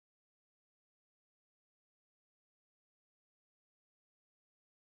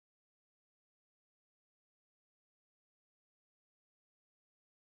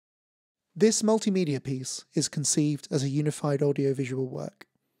This multimedia piece is conceived as a unified audiovisual work.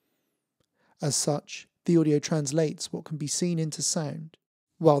 As such, the audio translates what can be seen into sound,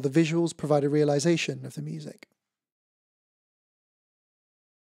 while the visuals provide a realization of the music.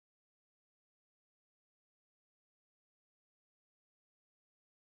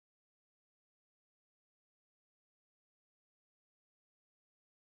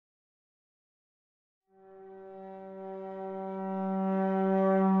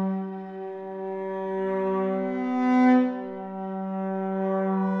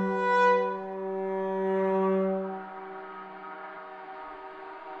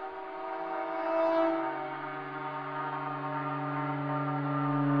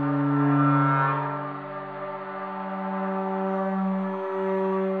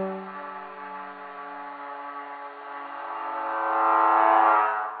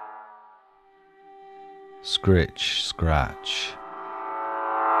 Scritch, scratch.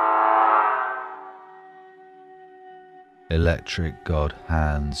 Electric God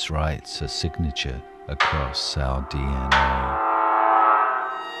hands writes a signature across our DNA.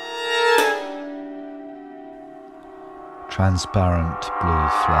 Transparent blue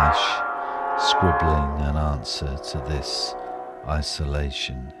flash, scribbling an answer to this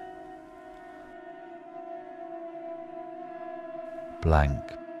isolation. Blank,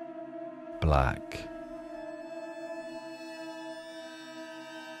 black.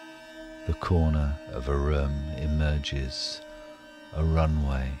 The corner of a room emerges, a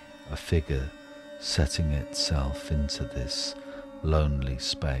runway, a figure setting itself into this lonely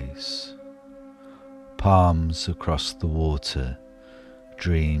space. Palms across the water,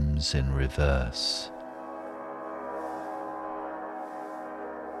 dreams in reverse.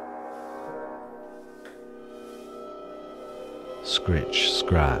 Scritch,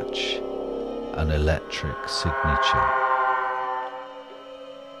 scratch, an electric signature.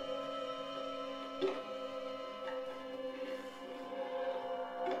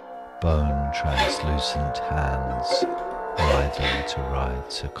 Bone translucent hands writhing to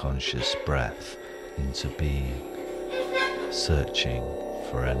write a conscious breath into being, searching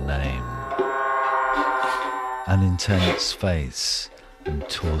for a name. An intense face and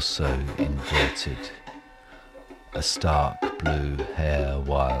torso inverted, a stark blue hair,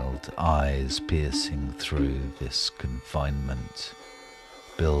 wild eyes piercing through this confinement,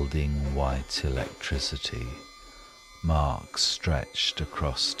 building white electricity. Marks stretched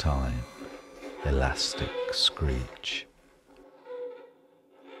across time, elastic screech.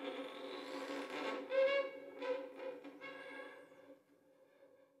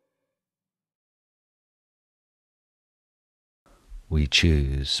 We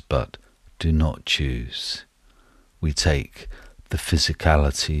choose, but do not choose. We take the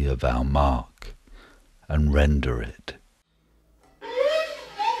physicality of our mark and render it.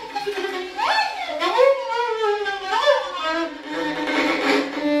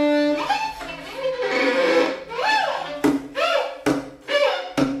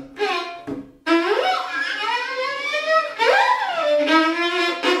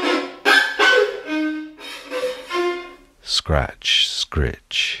 Scratch,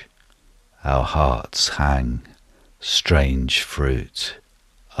 scritch, our hearts hang, strange fruit,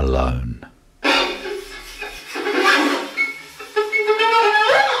 alone.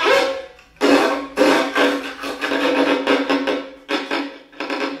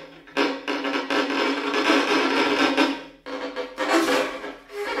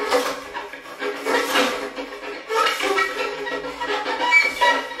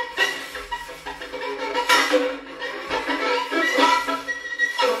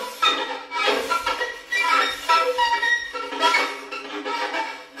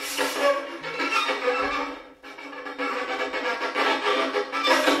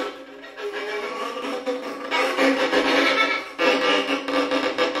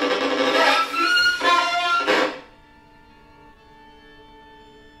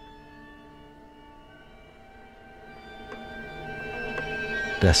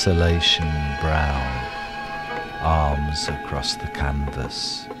 Desolation brown, arms across the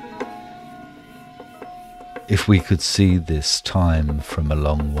canvas. If we could see this time from a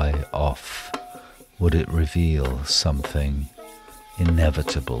long way off, would it reveal something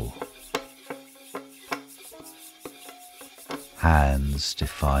inevitable? Hands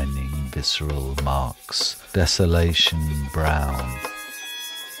defining visceral marks, desolation brown.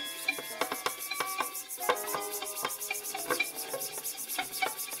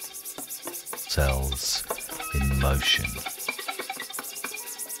 Cells in motion.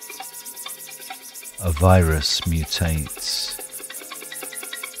 A virus mutates.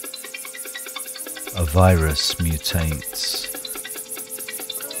 A virus mutates.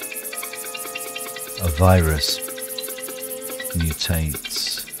 A virus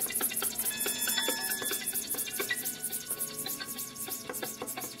mutates.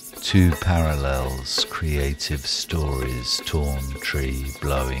 Two parallels, creative stories, torn tree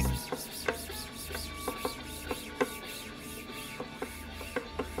blowing.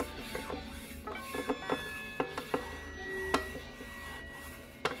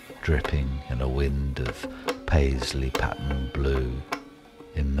 Dripping in a wind of paisley patterned blue,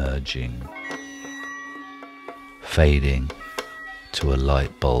 emerging, fading to a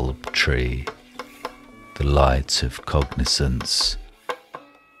light bulb tree, the light of cognizance,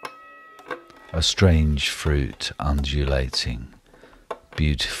 a strange fruit undulating,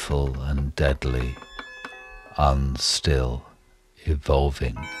 beautiful and deadly, unstill,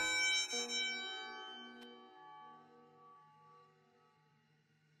 evolving.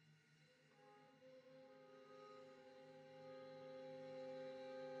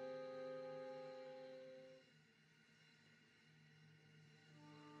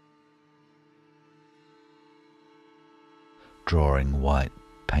 Drawing white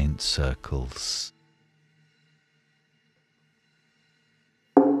paint circles.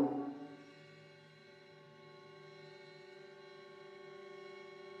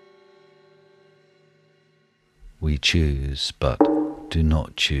 We choose, but do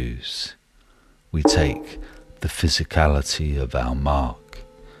not choose. We take the physicality of our mark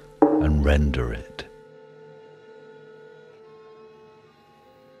and render it.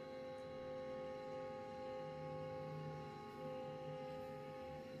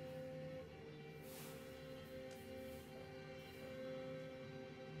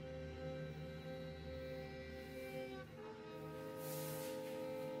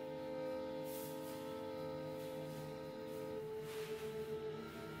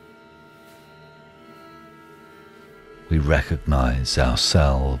 We recognize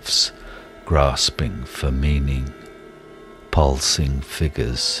ourselves grasping for meaning, pulsing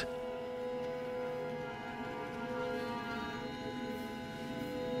figures.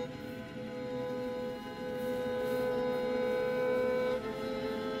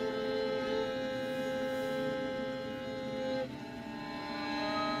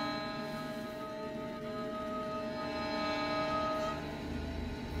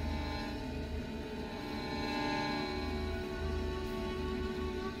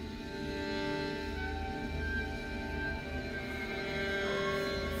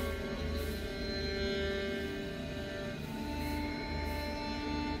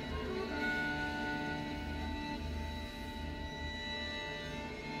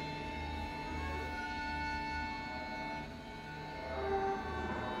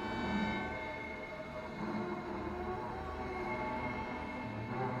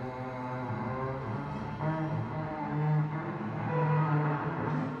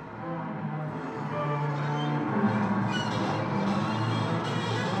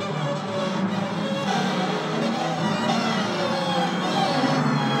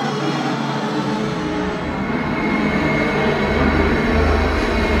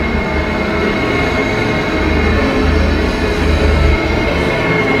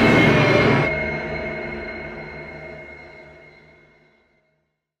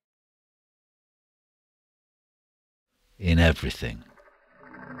 In everything.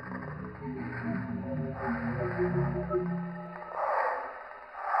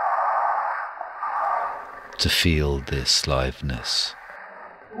 To feel this liveness,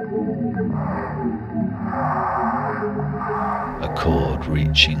 a chord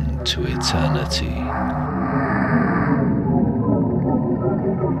reaching to eternity,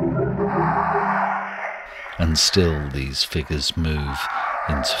 and still these figures move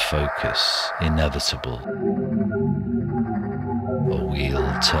into focus, inevitable. A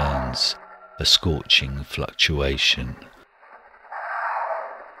wheel turns, a scorching fluctuation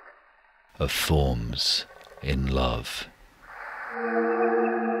of forms in love.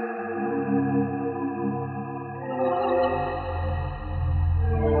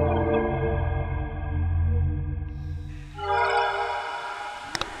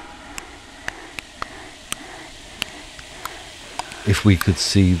 If we could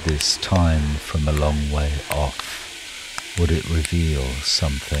see this time from a long way off, would it reveal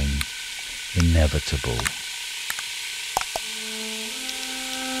something inevitable?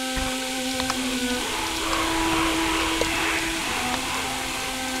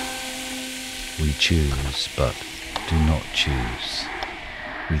 We choose, but do not choose.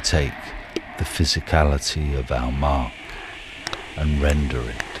 We take the physicality of our mark and render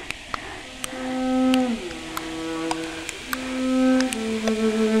it.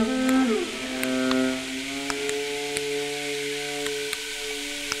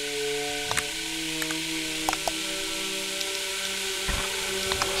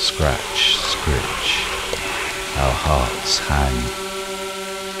 scratch, scritch, our hearts hang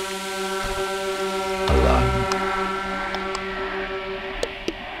alone.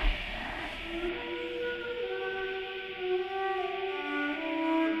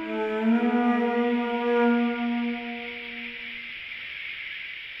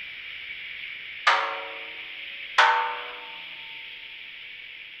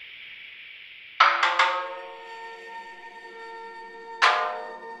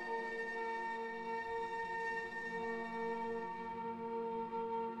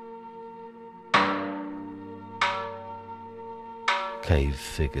 Cave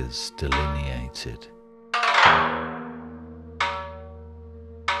figures delineated.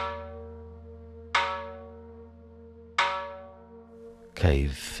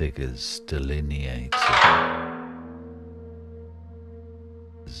 Cave figures delineated.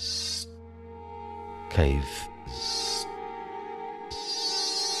 Cave.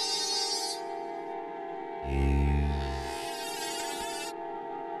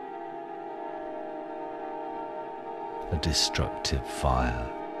 A destructive fire.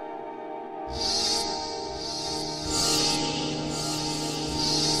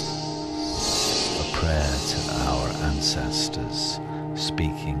 A prayer to our ancestors,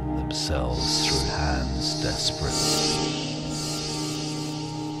 speaking themselves through hands desperate.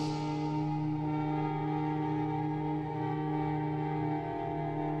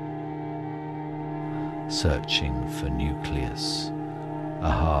 Searching for nucleus, a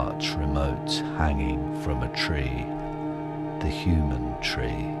heart remote hanging from a tree. The human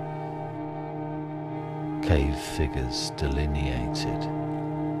tree. Cave figures delineated,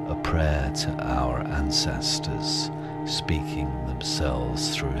 a prayer to our ancestors, speaking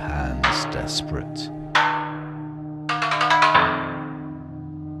themselves through hands desperate.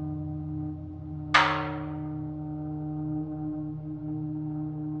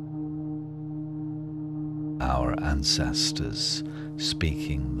 Our ancestors,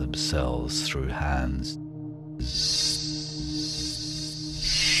 speaking themselves through hands.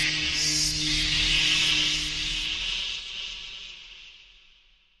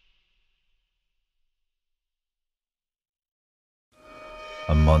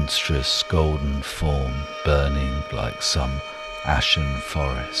 A monstrous golden form burning like some ashen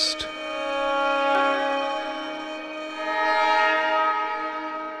forest.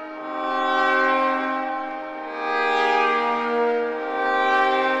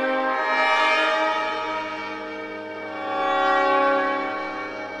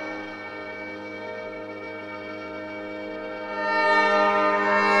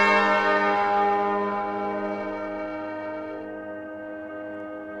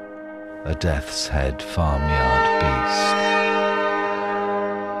 A death's head farmyard beast.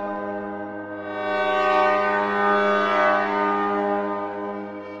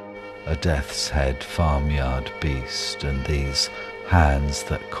 A death's head farmyard beast, and these hands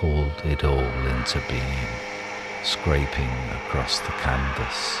that called it all into being, scraping across the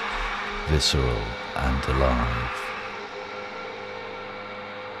canvas, visceral and alive.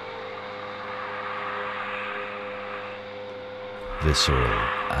 Visceral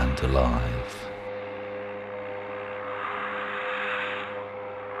and alive.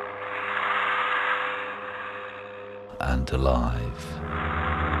 And alive.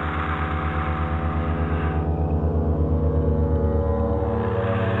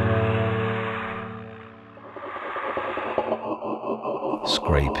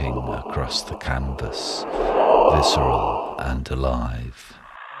 Scraping across the canvas, visceral and alive.